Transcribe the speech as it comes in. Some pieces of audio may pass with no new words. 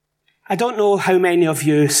I don't know how many of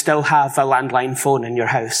you still have a landline phone in your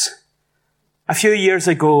house. A few years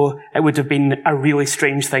ago, it would have been a really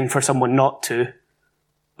strange thing for someone not to,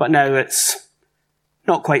 but now it's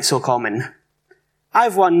not quite so common. I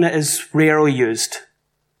have one that is rarely used.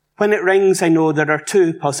 When it rings, I know there are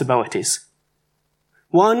two possibilities.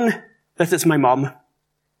 One, that it's my mum,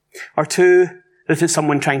 or two, that it's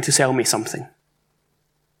someone trying to sell me something.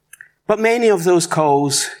 But many of those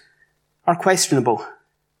calls are questionable.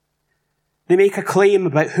 They make a claim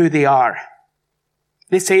about who they are.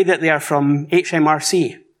 They say that they are from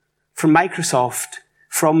HMRC, from Microsoft,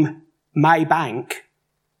 from my bank,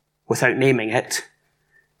 without naming it.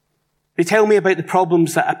 They tell me about the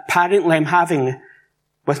problems that apparently I'm having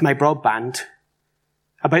with my broadband,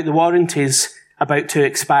 about the warranties about to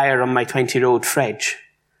expire on my 20-year-old fridge,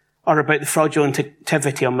 or about the fraudulent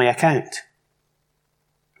activity on my account.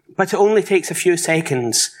 But it only takes a few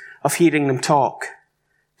seconds of hearing them talk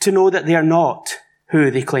to know that they are not who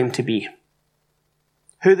they claim to be.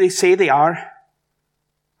 Who they say they are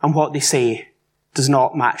and what they say does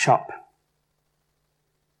not match up.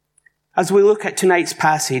 As we look at tonight's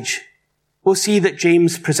passage, we'll see that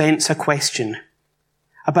James presents a question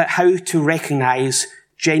about how to recognize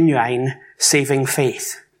genuine saving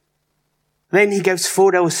faith. Then he gives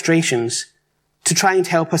 4 illustrations to try and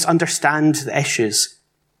help us understand the issues,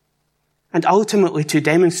 and ultimately to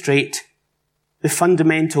demonstrate the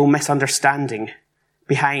fundamental misunderstanding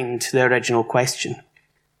behind the original question.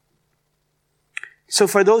 So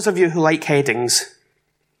for those of you who like headings,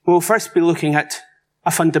 we'll first be looking at a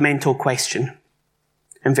fundamental question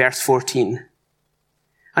in verse 14.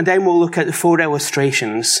 And then we'll look at the 4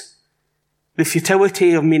 illustrations. The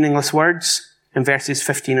futility of meaningless words in verses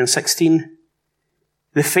 15 and 16.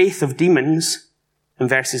 The faith of demons in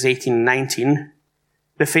verses 18 and 19.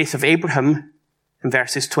 The faith of Abraham in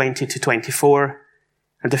verses 20 to 24,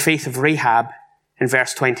 and the faith of Rahab in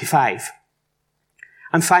verse 25.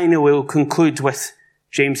 And finally, we'll conclude with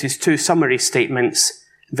James's 2 summary statements,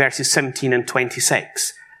 verses 17 and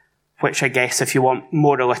 26, which I guess if you want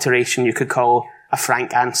more alliteration, you could call a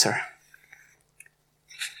frank answer.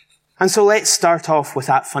 And so let's start off with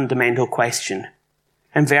that fundamental question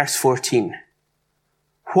in verse 14.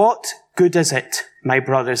 What good is it, my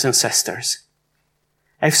brothers and sisters,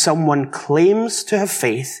 if someone claims to have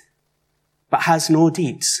faith, but has no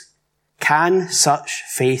deeds? Can such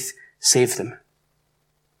faith save them?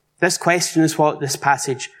 This question is what this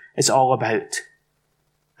passage is all about.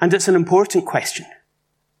 And it's an important question.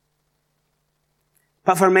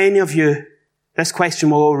 But for many of you, this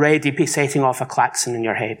question will already be setting off a klaxon in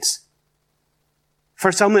your heads.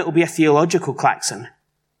 For some, it will be a theological klaxon.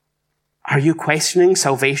 Are you questioning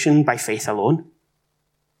salvation by faith alone?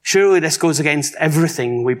 Surely this goes against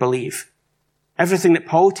everything we believe, everything that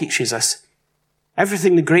Paul teaches us,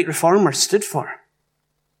 everything the great reformers stood for.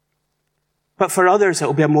 But for others, it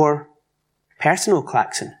will be a more personal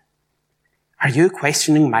klaxon. Are you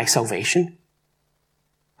questioning my salvation?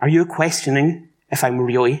 Are you questioning if I'm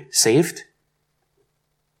really saved?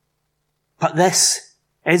 But this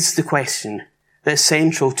is the question that is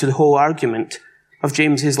central to the whole argument of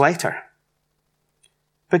James's letter.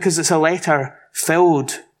 Because it's a letter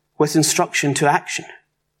filled with instruction to action.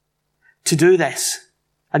 To do this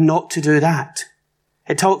and not to do that.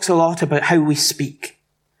 It talks a lot about how we speak,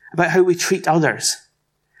 about how we treat others,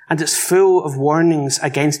 and it's full of warnings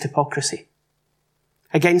against hypocrisy,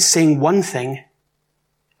 against saying one thing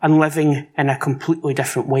and living in a completely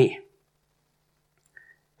different way.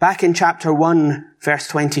 Back in chapter 1, verse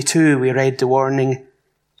 22, we read the warning,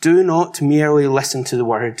 "Do not merely listen to the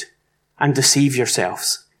word and deceive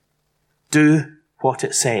yourselves. Do what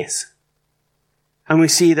it says." And we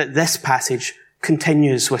see that this passage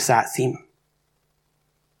continues with that theme.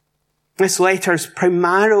 This letter is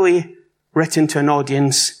primarily written to an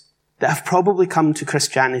audience that have probably come to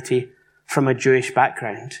Christianity from a Jewish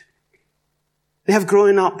background. They have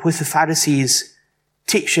grown up with the Pharisees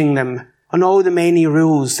teaching them on all the many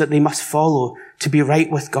rules that they must follow to be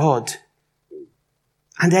right with God.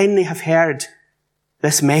 And then they have heard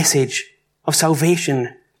this message of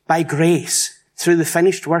salvation by grace through the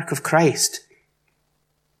finished work of Christ.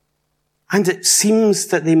 And it seems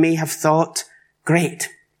that they may have thought, great,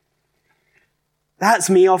 that's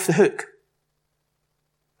me off the hook.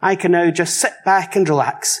 I can now just sit back and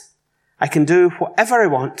relax. I can do whatever I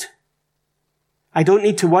want. I don't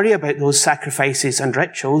need to worry about those sacrifices and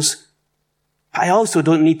rituals. But I also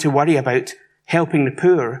don't need to worry about helping the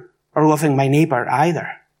poor or loving my neighbour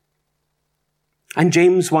either. And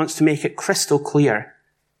James wants to make it crystal clear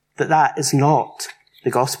that that is not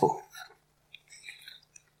the gospel.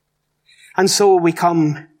 And so we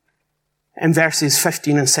come in verses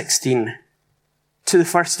 15 and 16 to the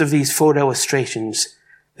first of these 4 illustrations,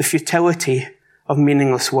 the futility of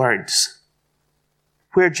meaningless words,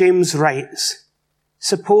 where James writes,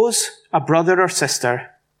 "Suppose a brother or sister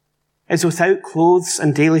is without clothes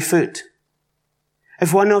and daily food.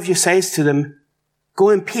 If one of you says to them, 'Go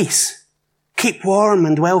in peace, keep warm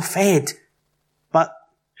and well fed,' but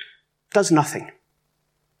does nothing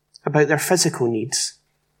about their physical needs,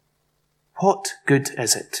 what good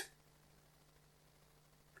is it?"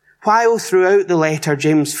 While throughout the letter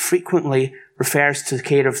James frequently refers to the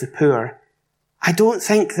care of the poor, I don't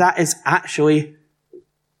think that is actually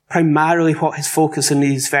primarily what his focus in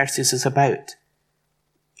these verses is about.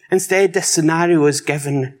 Instead, this scenario is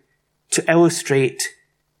given to illustrate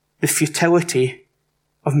the futility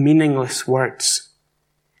of meaningless words.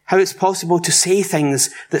 How it's possible to say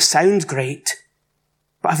things that sound great,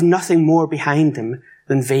 but have nothing more behind them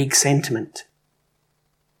than vague sentiment.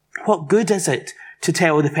 What good is it to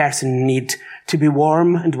tell the person in need to be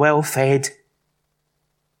warm and well fed,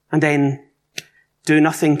 and then do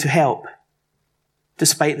nothing to help,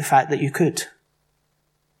 despite the fact that you could?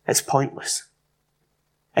 It's pointless.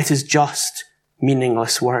 It is just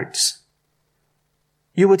meaningless words.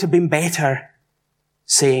 You would have been better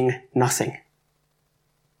saying nothing.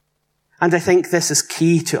 And I think this is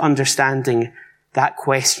key to understanding that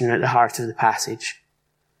question at the heart of the passage.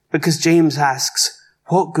 Because James asks,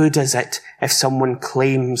 what good is it if someone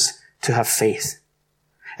claims to have faith?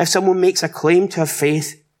 If someone makes a claim to have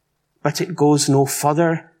faith, but it goes no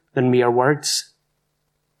further than mere words,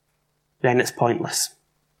 then it's pointless.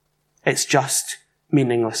 It's just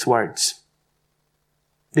meaningless words.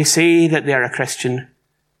 They say that they are a Christian,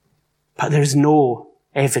 but there's no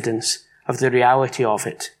evidence of the reality of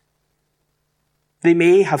it. They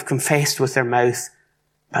may have confessed with their mouth,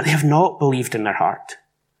 but they have not believed in their heart.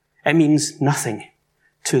 It means nothing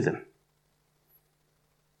to them.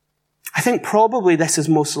 I think probably this is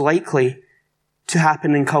most likely to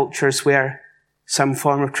happen in cultures where some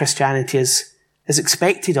form of Christianity is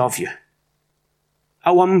expected of you.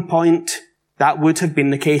 At one point, that would have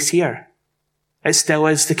been the case here. It still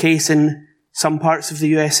is the case in some parts of the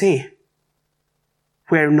USA,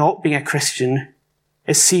 where not being a Christian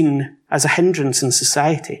is seen as a hindrance in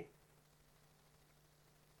society.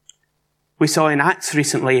 We saw in Acts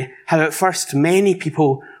recently how at first many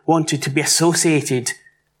people wanted to be associated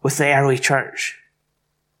with the early church,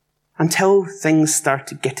 until things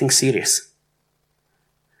started getting serious.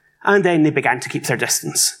 And then they began to keep their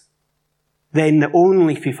distance. Then the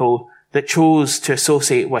only people that chose to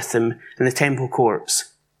associate with them in the temple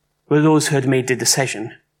courts were those who had made the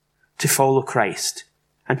decision to follow Christ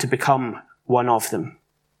and to become one of them.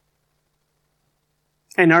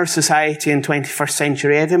 In our society in 21st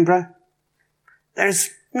century Edinburgh, there's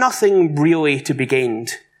nothing really to be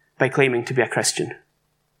gained by claiming to be a Christian.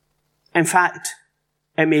 In fact,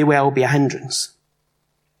 it may well be a hindrance.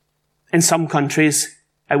 In some countries,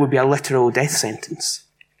 it would be a literal death sentence.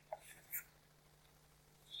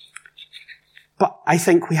 But I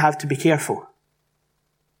think we have to be careful.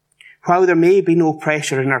 While there may be no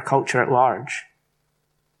pressure in our culture at large,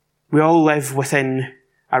 we all live within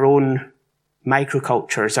our own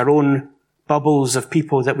microcultures, our own bubbles of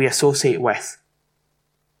people that we associate with.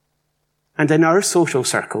 And in our social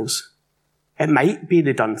circles, it might be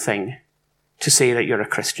the done thing to say that you're a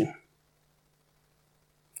Christian.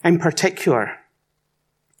 In particular,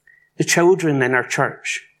 the children in our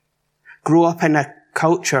church grow up in a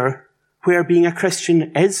culture where being a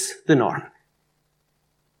Christian is the norm.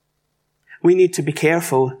 We need to be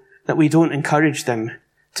careful that we don't encourage them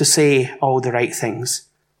to say all the right things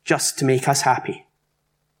just to make us happy,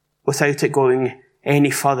 without it going any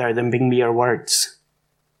further than being mere words.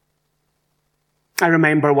 I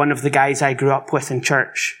remember one of the guys I grew up with in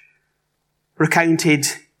church recounted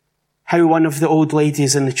how one of the old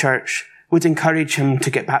ladies in the church would encourage him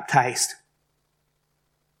to get baptized.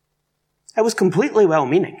 It was completely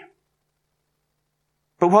well-meaning.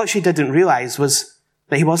 But what she didn't realize was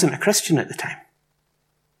that he wasn't a Christian at the time.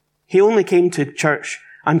 He only came to church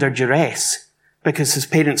under duress because his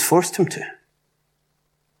parents forced him to.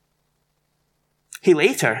 He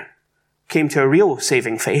later came to a real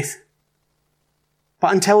saving faith.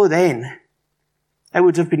 But until then, it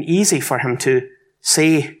would have been easy for him to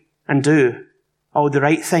say and do all the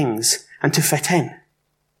right things and to fit in.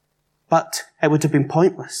 But it would have been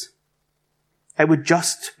pointless. It would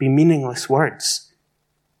just be meaningless words.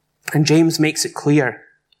 And James makes it clear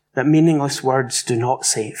that meaningless words do not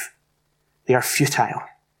save. They are futile.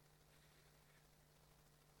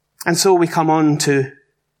 And so we come on to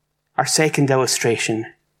our second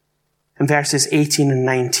illustration in verses 18 and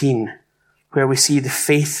 19, where we see the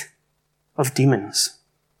faith of demons.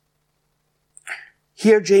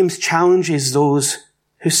 Here James challenges those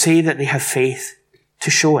who say that they have faith to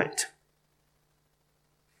show it.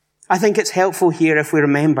 I think it's helpful here if we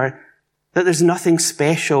remember that there's nothing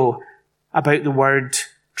special about the word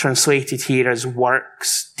translated here as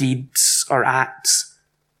works, deeds, or acts.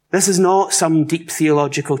 This is not some deep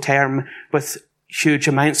theological term with huge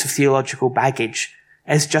amounts of theological baggage.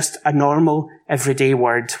 It's just a normal, everyday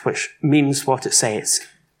word which means what it says.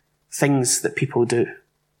 Things that people do.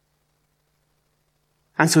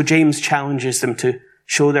 And so James challenges them to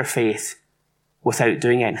show their faith without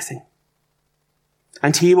doing anything.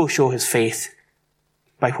 And he will show his faith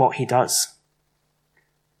by what he does.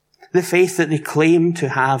 The faith that they claim to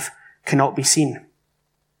have cannot be seen,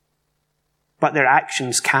 but their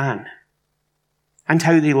actions can. And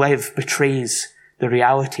how they live betrays the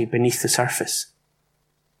reality beneath the surface.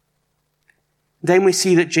 Then we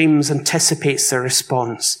see that James anticipates their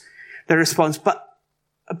response. Their response, but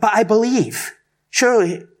I believe.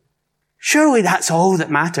 Surely that's all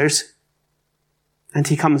that matters. And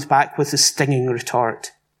he comes back with a stinging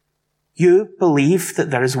retort. You believe that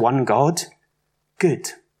there is one God?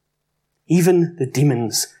 Good. Even the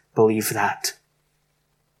demons believe that.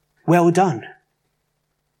 Well done.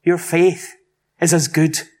 Your faith is as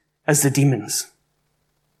good as the demons.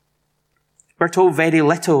 We're told very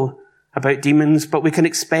little about demons, but we can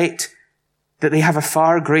expect that they have a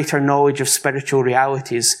far greater knowledge of spiritual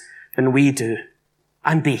realities than we do,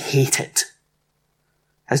 and they hate it.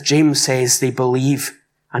 As James says, they believe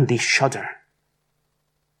and they shudder.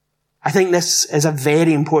 I think this is a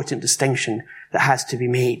very important distinction that has to be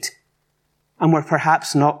made, and we're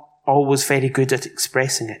perhaps not always very good at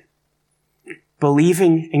expressing it.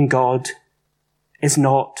 Believing in God is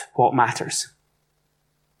not what matters.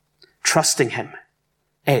 Trusting him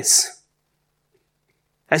is.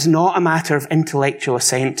 It's not a matter of intellectual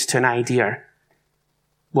assent to an idea,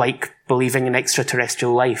 like believing in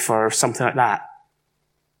extraterrestrial life or something like that.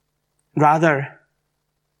 Rather,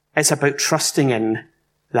 it's about trusting in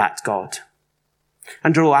that God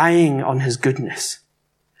and relying on his goodness,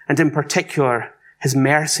 and in particular, his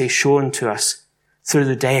mercy shown to us through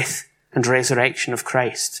the death and resurrection of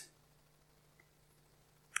Christ.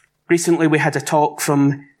 Recently, we had a talk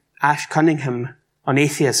from Ash Cunningham on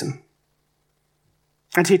atheism.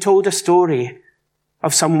 And he told a story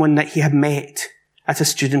of someone that he had met at a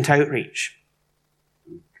student outreach,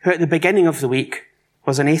 who at the beginning of the week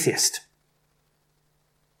was an atheist.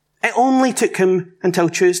 It only took him until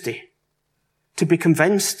Tuesday to be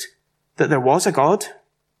convinced that there was a God,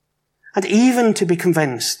 and even to be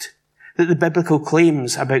convinced that the biblical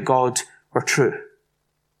claims about God were true.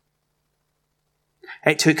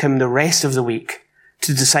 It took him the rest of the week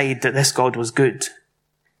to decide that this God was good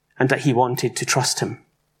and that he wanted to trust him.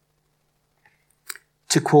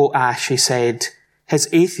 To quote Ash, he said, his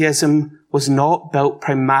atheism was not built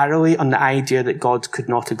primarily on the idea that God could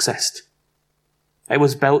not exist. It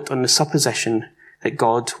was built on the supposition that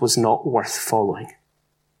God was not worth following.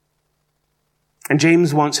 And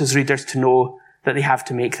James wants his readers to know that they have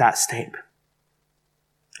to make that step.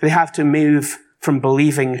 They have to move from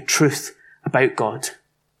believing truth about God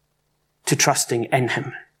to trusting in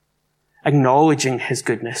him, acknowledging his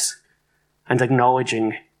goodness and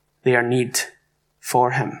acknowledging their need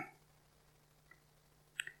for him.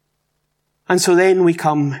 And so then we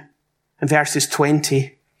come in verses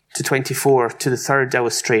 20 to 24 to the third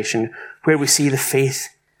illustration, where we see the faith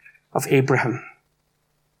of Abraham.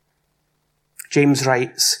 James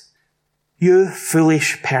writes, "You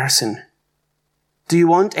foolish person, do you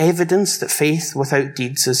want evidence that faith without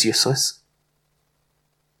deeds is useless?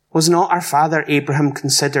 Was not our father Abraham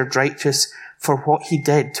considered righteous for what he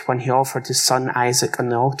did when he offered his son Isaac on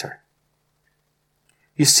the altar?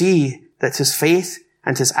 You see that his faith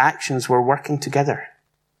and his actions were working together,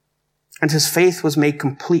 and his faith was made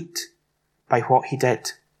complete by what he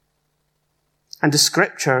did. And the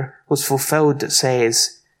scripture was fulfilled that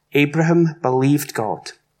says, Abraham believed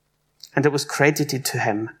God, and it was credited to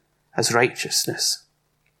him as righteousness,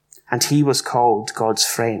 and he was called God's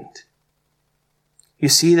friend. You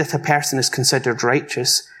see that a person is considered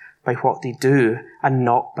righteous by what they do and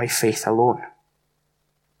not by faith alone."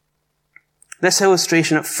 This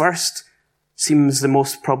illustration at first seems the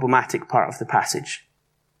most problematic part of the passage,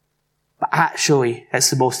 but actually it's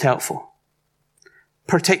the most helpful,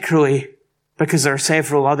 particularly because there are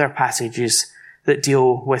several other passages that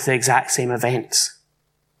deal with the exact same events.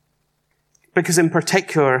 Because in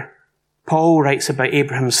particular, Paul writes about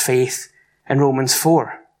Abraham's faith in Romans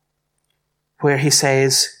 4, where he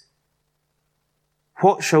says,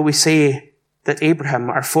 "What shall we say that Abraham,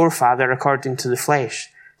 our forefather according to the flesh,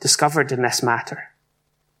 discovered in this matter?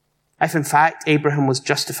 If in fact Abraham was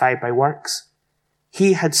justified by works,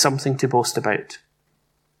 he had something to boast about.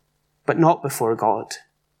 But not before God.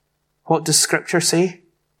 What does Scripture say?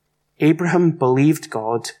 Abraham believed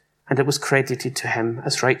God, and it was credited to him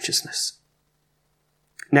as righteousness.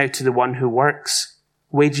 Now to the one who works,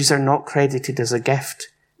 wages are not credited as a gift,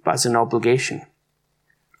 but as an obligation.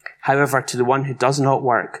 However, to the one who does not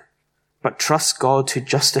work, but trusts God who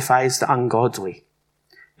justifies the ungodly,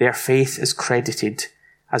 their faith is credited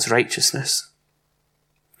as righteousness.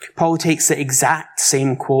 Paul takes the exact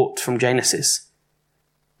same quote from Genesis,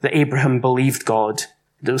 that Abraham believed God,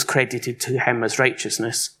 that was credited to him as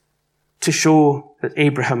righteousness, to show that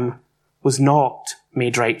Abraham was not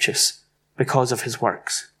made righteous because of his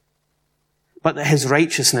works, but that his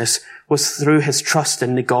righteousness was through his trust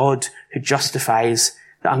in the God who justifies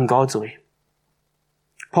the ungodly.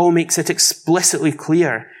 Paul makes it explicitly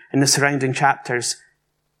clear in the surrounding chapters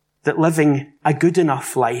that living a good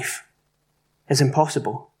enough life is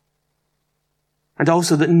impossible. And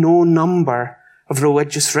also that no number of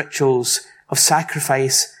religious rituals of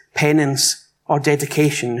sacrifice, penance, or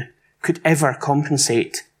dedication could ever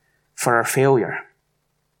compensate for our failure.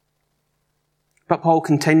 But Paul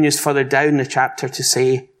continues further down the chapter to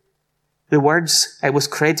say, the words "it was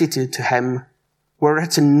credited to him" were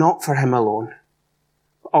written not for him alone,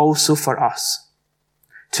 but also for us,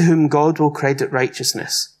 to whom God will credit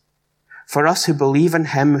righteousness. For us who believe in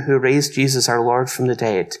him who raised Jesus our Lord from the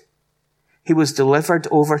dead. He was delivered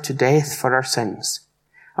over to death for our sins,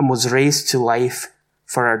 and was raised to life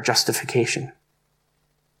for our justification.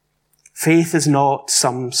 Faith is not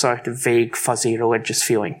some sort of vague, fuzzy religious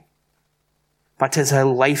feeling, but is a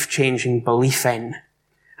life-changing belief in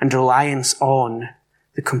and reliance on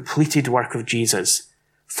the completed work of Jesus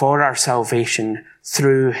for our salvation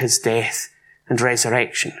through his death and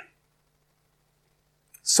resurrection.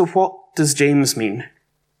 So what does James mean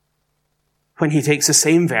when he takes the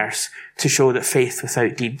same verse to show that faith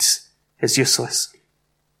without deeds is useless?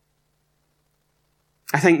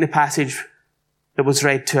 I think the passage that was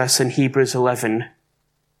read to us in Hebrews 11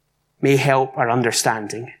 may help our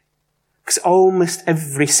understanding, because almost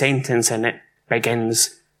every sentence in it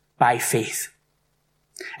begins by faith.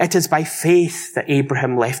 It is by faith that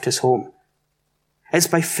Abraham left his home. It's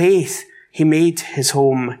by faith he made his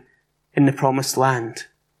home in the promised land.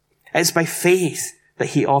 It's by faith that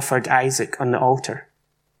he offered Isaac on the altar.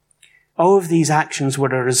 All of these actions were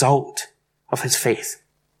a result of his faith.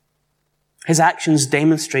 His actions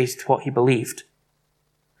demonstrated what he believed.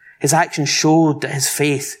 His actions showed that his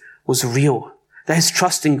faith was real, that his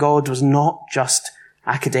trust in God was not just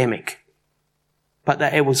academic, but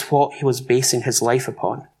that it was what he was basing his life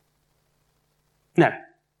upon. Now,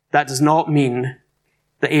 that does not mean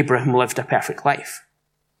that Abraham lived a perfect life.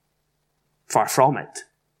 Far from it.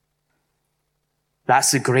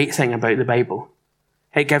 That's the great thing about the Bible.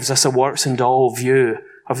 It gives us a warts and all view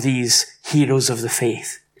of these heroes of the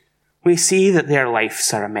faith. We see that their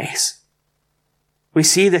lives are a mess. We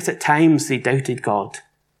see that at times they doubted God,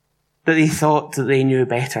 that they thought that they knew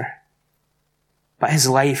better. But his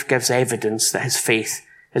life gives evidence that his faith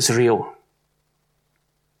is real.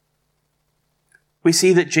 We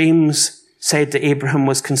see that James said that Abraham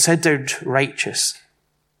was considered righteous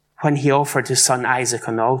when he offered his son Isaac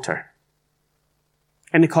on the altar.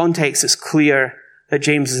 In the context, it's clear that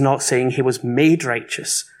James is not saying he was made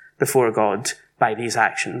righteous before God by these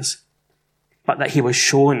actions, but that he was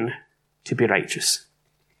shown to be righteous.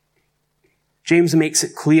 James makes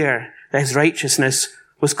it clear that his righteousness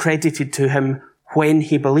was credited to him when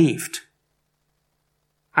he believed.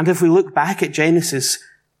 And if we look back at Genesis,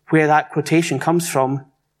 where that quotation comes from,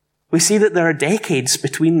 we see that there are decades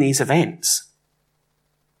between these events.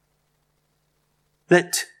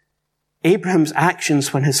 That Abraham's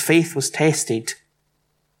actions when his faith was tested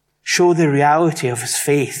show the reality of his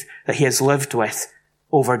faith that he has lived with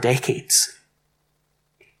over decades.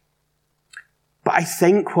 But I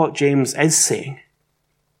think what James is saying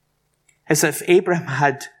is that if Abraham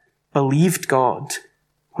had believed God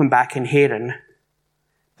when back in Haran,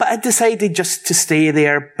 but had decided just to stay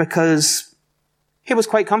there because he was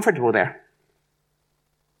quite comfortable there,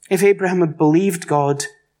 if Abraham had believed God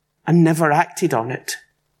and never acted on it,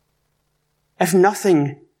 if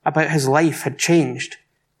nothing about his life had changed,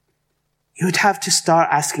 you would have to start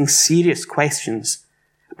asking serious questions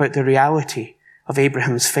about the reality of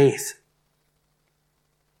Abraham's faith.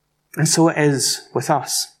 And so it is with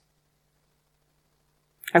us.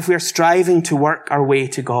 If we are striving to work our way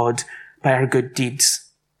to God by our good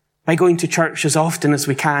deeds, by going to church as often as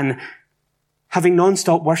we can, having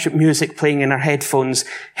non-stop worship music playing in our headphones,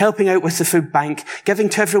 helping out with the food bank, giving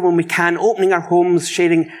to everyone we can, opening our homes,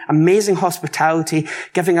 sharing amazing hospitality,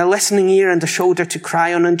 giving a listening ear and a shoulder to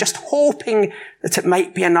cry on, and just hoping that it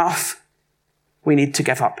might be enough. We need to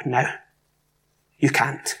give up now. You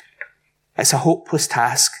can't. It's a hopeless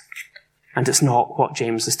task, and it's not what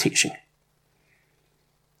James is teaching.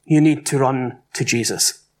 You need to run to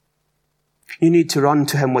Jesus. You need to run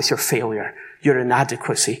to him with your failure, your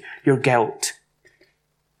inadequacy, your guilt.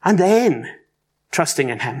 And then, trusting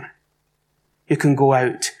in him, you can go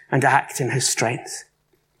out and act in his strength,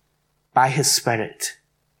 by his Spirit,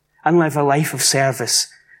 and live a life of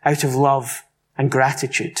service out of love and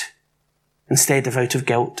gratitude, instead of out of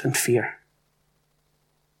guilt and fear.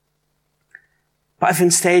 But if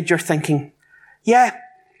instead you're thinking, yeah,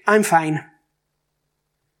 I'm fine.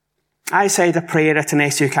 I said a prayer at an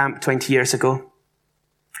SU camp 20 years ago.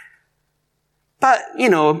 But,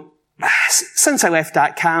 since I left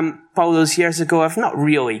that camp all those years ago, I've not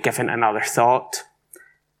really given it another thought.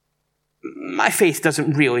 My faith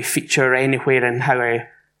doesn't really feature anywhere in how I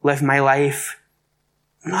live my life.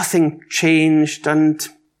 Nothing changed, and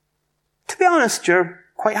to be honest, you're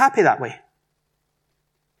quite happy that way.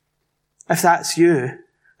 If that's you,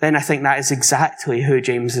 then I think that is exactly who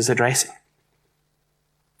James is addressing.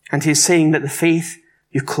 And he's saying that the faith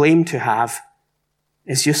you claim to have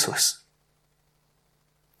is useless.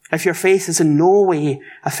 If your faith is in no way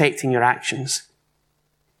affecting your actions,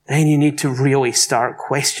 then you need to really start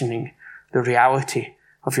questioning the reality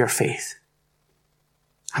of your faith.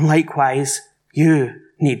 And likewise, you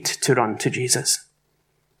need to run to Jesus.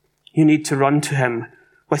 You need to run to him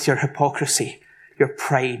with your hypocrisy, your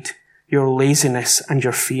pride, your laziness, and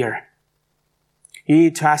your fear. You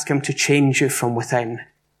need to ask him to change you from within,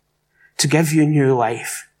 to give you new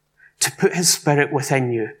life, to put his Spirit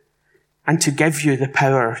within you, and to give you the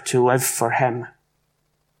power to live for him.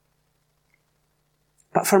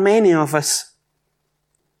 But for many of us,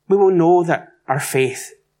 we will know that our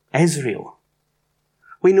faith is real.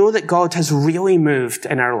 We know that God has really moved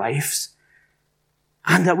in our lives,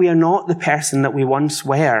 and that we are not the person that we once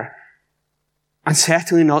were, and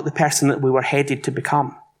certainly not the person that we were headed to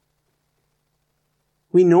become.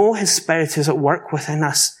 We know his Spirit is at work within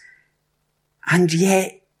us, and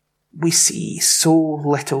yet we see so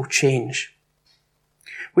little change.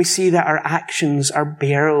 We see that our actions are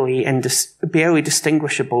barely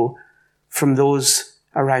distinguishable from those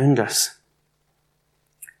around us.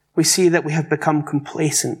 We see that we have become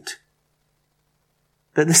complacent,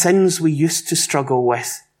 that the sins we used to struggle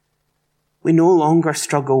with, we no longer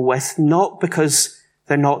struggle with, not because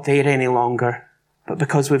they're not there any longer, but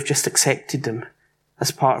because we've just accepted them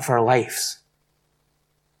as part of our lives.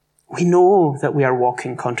 We know that we are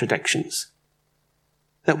walking contradictions,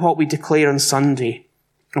 that what we declare on Sunday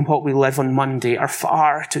and what we live on Monday are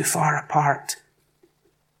far too far apart.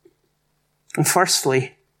 And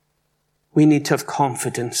firstly, we need to have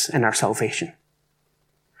confidence in our salvation.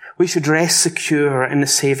 We should rest secure in the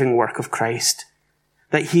saving work of Christ,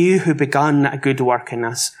 that he who begun a good work in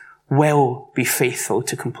us will be faithful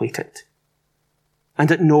to complete it, and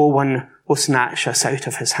that no one will snatch us out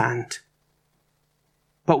of his hand.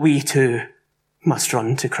 But we too must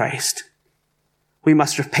run to Christ. We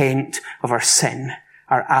must repent of our sin,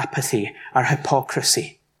 our apathy, our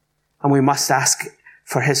hypocrisy, and we must ask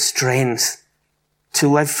for his strength to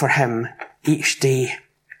live for him each day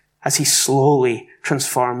as he slowly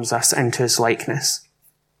transforms us into his likeness.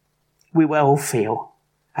 We will fail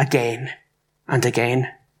again and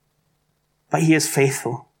again, but he is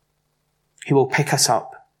faithful. He will pick us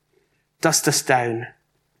up, dust us down,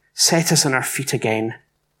 set us on our feet again,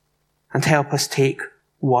 and help us take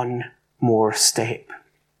one more step.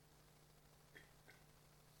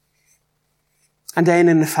 And then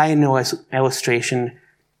in the final illustration,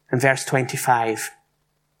 in verse 25,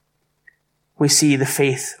 we see the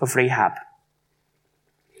faith of Rahab.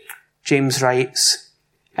 James writes,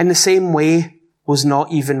 "In the same way was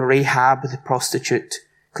not even Rahab the prostitute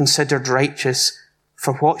considered righteous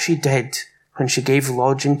for what she did when she gave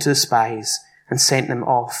lodging to the spies and sent them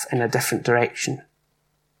off in a different direction."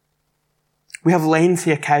 We have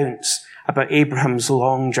lengthy accounts about Abraham's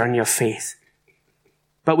long journey of faith,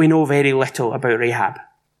 but we know very little about Rahab.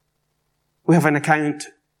 We have an account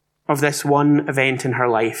of this one event in her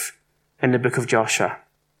life in the book of Joshua.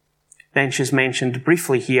 Then she's mentioned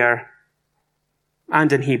briefly here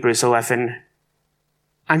and in Hebrews 11,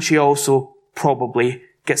 and she also probably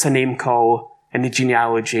gets a name call in the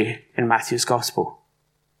genealogy in Matthew's Gospel.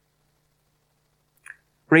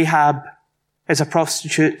 Rahab is a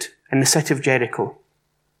prostitute in the city of Jericho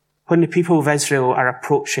when the people of Israel are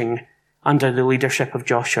approaching under the leadership of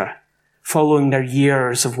Joshua, following their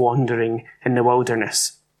years of wandering in the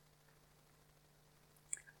wilderness.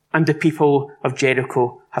 And the people of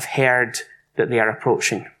Jericho have heard that they are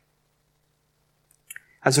approaching.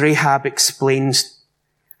 As Rahab explains,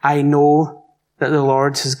 I know that the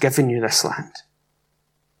Lord has given you this land,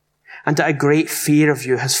 and that a great fear of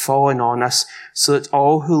you has fallen on us, so that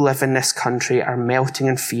all who live in this country are melting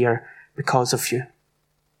in fear because of you.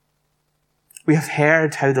 We have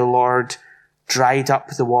heard how the Lord dried up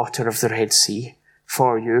the water of the Red Sea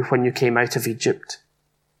for you when you came out of Egypt,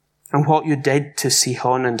 and what you did to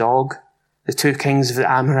Sihon and Og, the two kings of the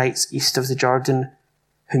Amorites east of the Jordan,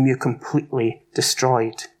 whom you completely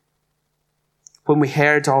destroyed. When we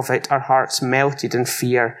heard of it, our hearts melted in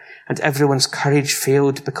fear, and everyone's courage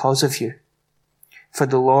failed because of you. For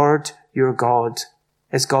the Lord, your God,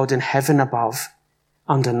 is God in heaven above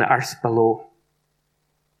and on the earth below.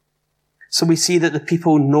 So we see that the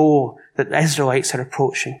people know that the Israelites are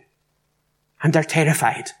approaching, and they're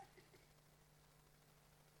terrified.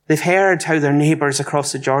 They've heard how their neighbours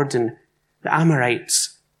across the Jordan, the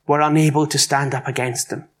Amorites, were unable to stand up against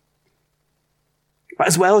them. But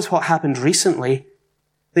as well as what happened recently,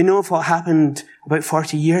 they know of what happened about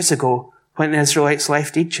 40 years ago when the Israelites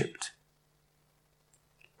left Egypt.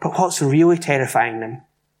 But what's really terrifying them,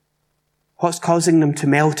 what's causing them to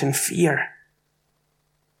melt in fear,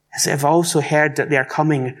 is they've also heard that they are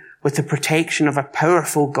coming with the protection of a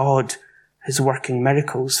powerful God who's working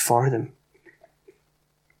miracles for them.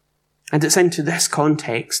 And it's into this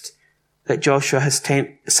context that Joshua has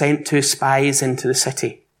sent 2 spies into the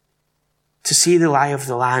city to see the lie of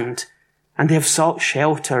the land, and they have sought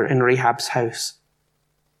shelter in Rahab's house.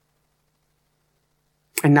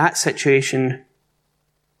 In that situation,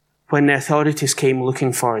 when the authorities came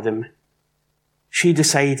looking for them, she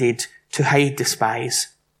decided to hide the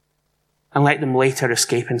spies and let them later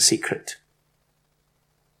escape in secret.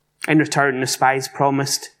 In return, the spies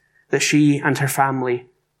promised that she and her family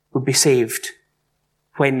would be saved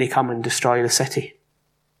when they come and destroy the city.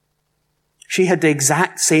 She had the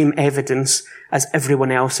exact same evidence as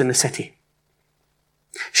everyone else in the city.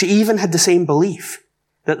 She even had the same belief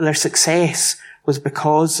that their success was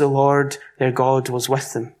because the Lord, their God, was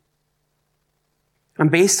with them.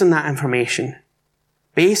 And based on that information,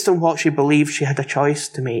 based on what she believed, she had a choice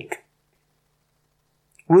to make.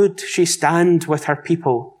 Would she stand with her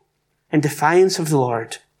people in defiance of the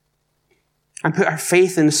Lord and put her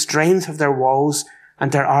faith in the strength of their walls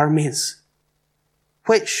and their armies,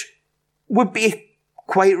 which would be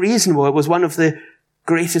quite reasonable? It was one of the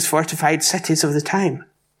greatest fortified cities of the time.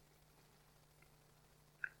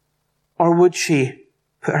 Or would she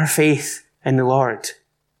put her faith in the Lord?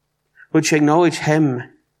 Would she acknowledge him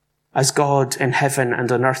as God in heaven and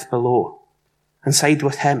on earth below and side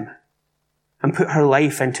with him and put her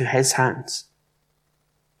life into his hands?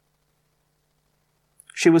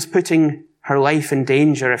 She was putting her life in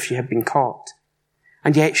danger if she had been caught,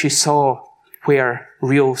 and yet she saw where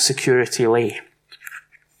real security lay.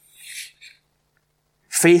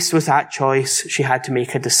 Faced with that choice, she had to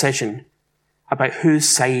make a decision about whose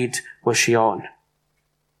side was she on.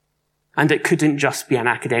 And it couldn't just be an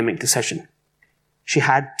academic decision. She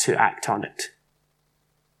had to act on it.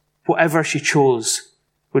 Whatever she chose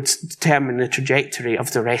would determine the trajectory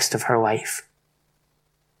of the rest of her life.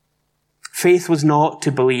 Faith was not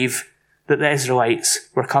to believe that the Israelites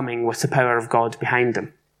were coming with the power of God behind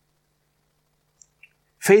them.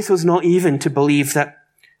 Faith was not even to believe that,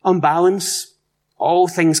 on balance, all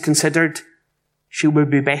things considered, she would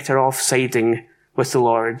be better off siding with the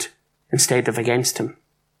Lord instead of against him.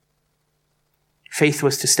 Faith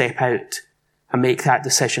was to step out and make that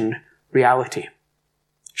decision reality.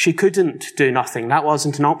 She couldn't do nothing. That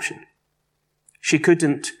wasn't an option. She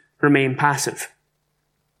couldn't remain passive.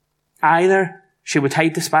 Either she would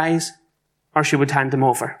hide the spies or she would hand them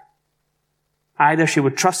over. Either she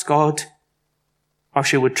would trust God or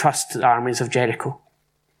she would trust the armies of Jericho.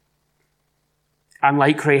 And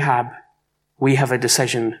like Rahab, we have a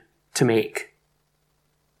decision to make.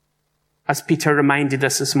 As Peter reminded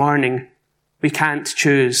us this morning, we can't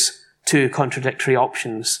choose two contradictory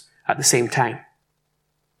options at the same time.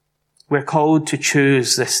 We're called to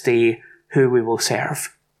choose this day who we will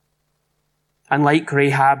serve. And like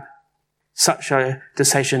Rahab, such a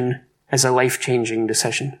decision is a life-changing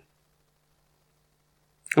decision.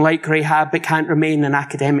 Like Rahab, it can't remain an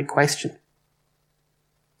academic question.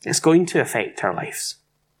 It's going to affect our lives.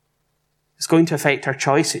 It's going to affect our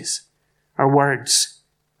choices, our words,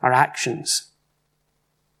 our actions.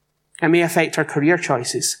 It may affect our career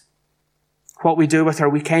choices, what we do with our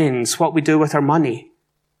weekends, what we do with our money.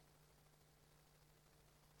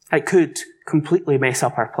 It could completely mess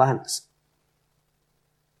up our plans.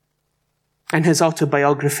 In his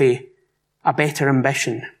autobiography, A Better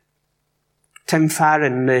Ambition, Tim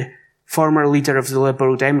Farron, the former leader of the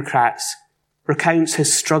Liberal Democrats, recounts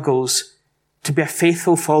his struggles to be a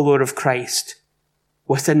faithful follower of Christ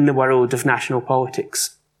within the world of national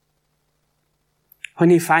politics. When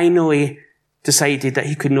he finally decided that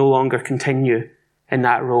he could no longer continue in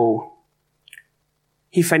that role,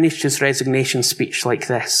 he finished his resignation speech like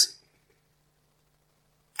this: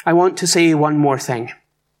 "I want to say one more thing.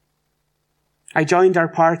 I joined our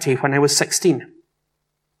party when I was 16.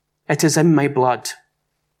 It is in my blood.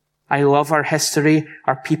 I love our history,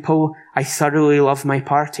 our people. I thoroughly love my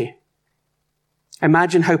party.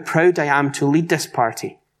 Imagine how proud I am to lead this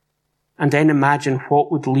party, and then imagine what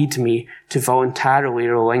would lead me to voluntarily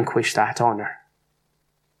relinquish that honour.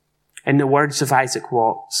 In the words of Isaac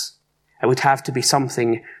Watts, it would have to be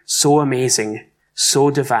something so amazing,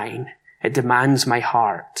 so divine, it demands my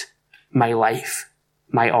heart, my life,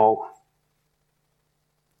 my all."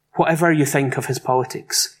 Whatever you think of his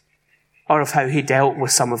politics, or of how he dealt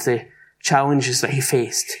with some of the challenges that he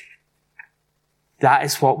faced, that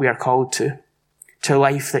is what we are called to a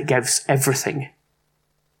life that gives everything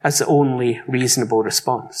as the only reasonable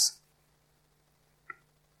response.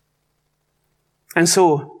 And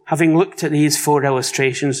so, having looked at these 4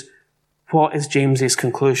 illustrations, what is James's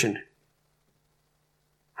conclusion?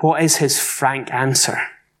 What is his frank answer?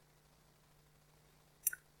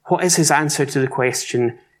 What is his answer to the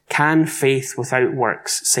question, can faith without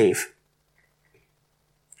works save?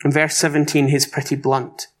 In verse 17, he's pretty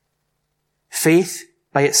blunt. Faith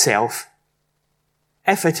by itself,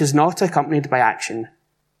 if it is not accompanied by action,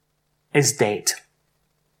 is dead.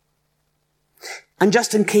 And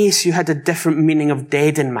just in case you had a different meaning of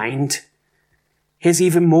dead in mind, he's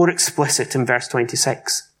even more explicit in verse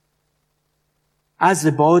 26. As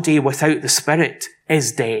the body without the spirit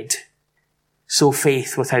is dead, so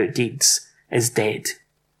faith without deeds is dead.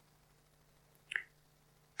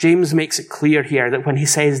 James makes it clear here that when he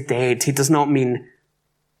says dead, he does not mean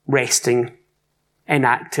resting,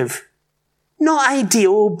 inactive, not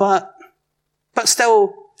ideal, but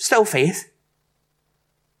still faith.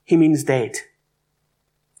 He means dead.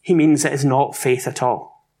 He means it is not faith at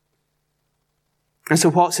all. And so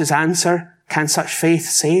what's his answer? Can such faith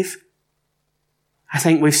save? I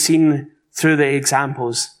think we've seen through the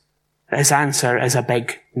examples that his answer is a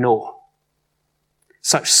big no.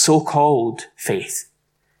 Such so-called faith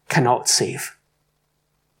cannot save.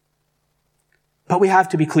 But we have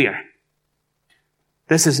to be clear.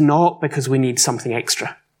 This is not because we need something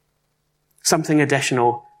extra, something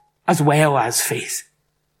additional, as well as faith.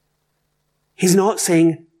 He's not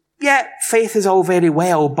saying, yeah, faith is all very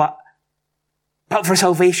well, but for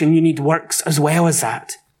salvation you need works as well as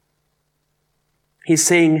that. He's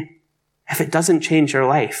saying, if it doesn't change your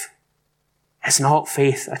life, it's not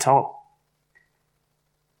faith at all.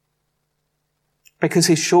 Because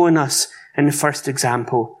he's shown us in the first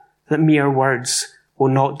example that mere words will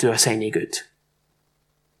not do us any good.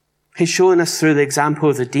 He's shown us through the example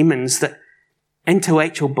of the demons that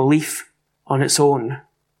intellectual belief on its own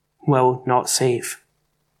will not save.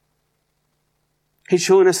 He's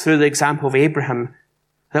shown us through the example of Abraham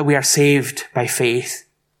that we are saved by faith,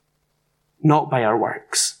 not by our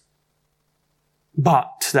works,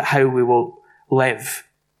 but that how we will live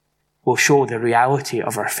will show the reality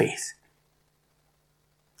of our faith.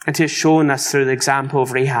 And he has shown us through the example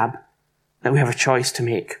of Rahab that we have a choice to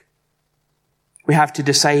make. We have to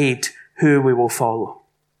decide who we will follow.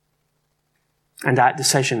 And that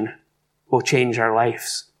decision will change our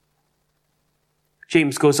lives.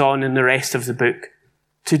 James goes on in the rest of the book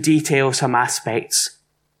to detail some aspects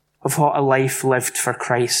of what a life lived for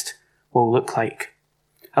Christ will look like.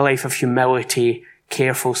 A life of humility,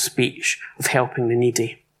 careful speech, of helping the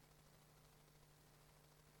needy.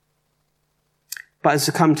 But as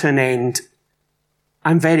we come to an end,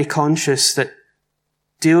 I'm very conscious that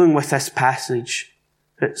dealing with this passage,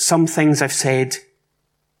 that some things I've said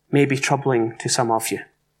may be troubling to some of you.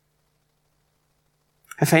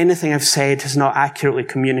 If anything I've said has not accurately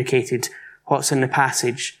communicated what's in the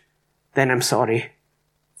passage, then I'm sorry.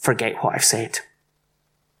 Forget what I've said.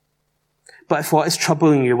 But if what is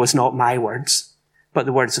troubling you was not my words, but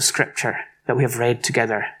the words of Scripture that we have read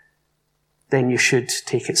together, then you should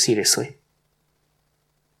take it seriously.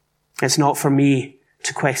 It's not for me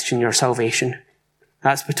to question your salvation.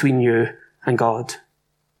 That's between you and God.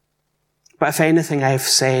 But if anything I have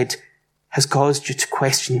said has caused you to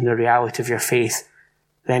question the reality of your faith,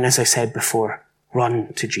 then, as I said before,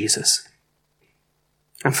 run to Jesus.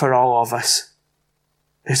 And for all of us,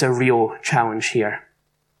 there's a real challenge here.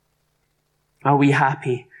 Are we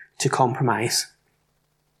happy to compromise?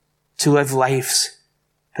 To live lives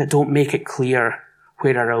that don't make it clear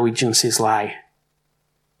where our allegiances lie?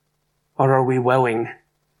 Or are we willing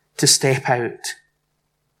to step out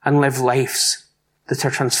and live lives that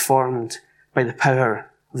are transformed by the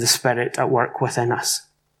power of the Spirit at work within us?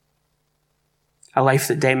 A life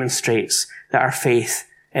that demonstrates that our faith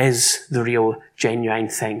is the real, genuine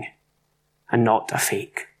thing and not a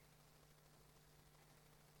fake.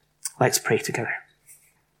 Let's pray together.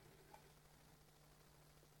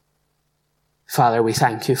 Father, we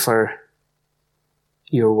thank you for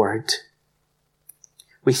your word.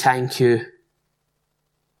 We thank you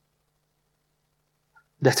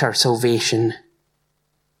that our salvation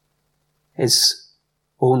is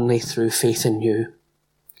only through faith in you.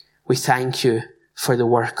 We thank you for the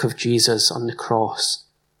work of Jesus on the cross,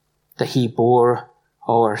 that he bore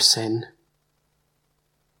all our sin,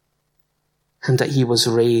 and that he was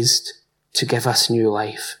raised to give us new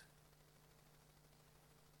life.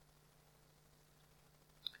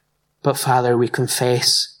 But Father, we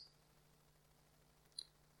confess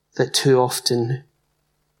that too often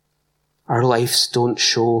our lives don't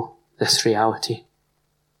show this reality.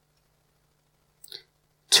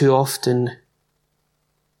 Too often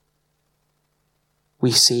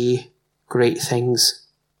we say great things.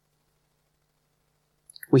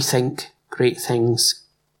 We think great things.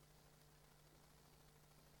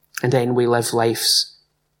 And then we live lives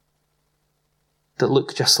that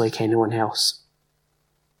look just like anyone else.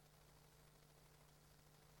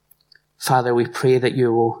 Father, we pray that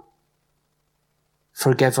you will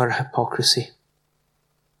forgive our hypocrisy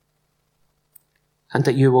and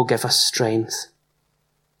that you will give us strength,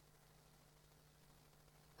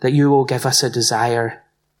 that you will give us a desire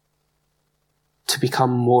to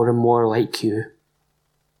become more and more like you,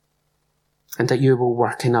 and that you will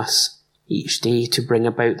work in us each day to bring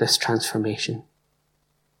about this transformation.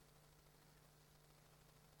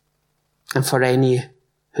 And for any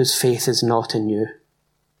whose faith is not in you,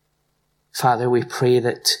 Father, we pray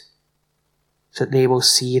that they will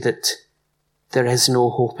see that there is no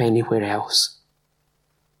hope anywhere else,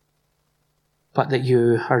 but that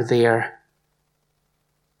you are there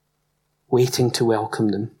waiting to welcome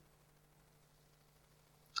them.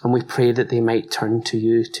 And we pray that they might turn to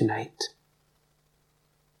you tonight.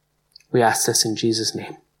 We ask this in Jesus'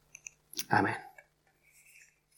 name. Amen.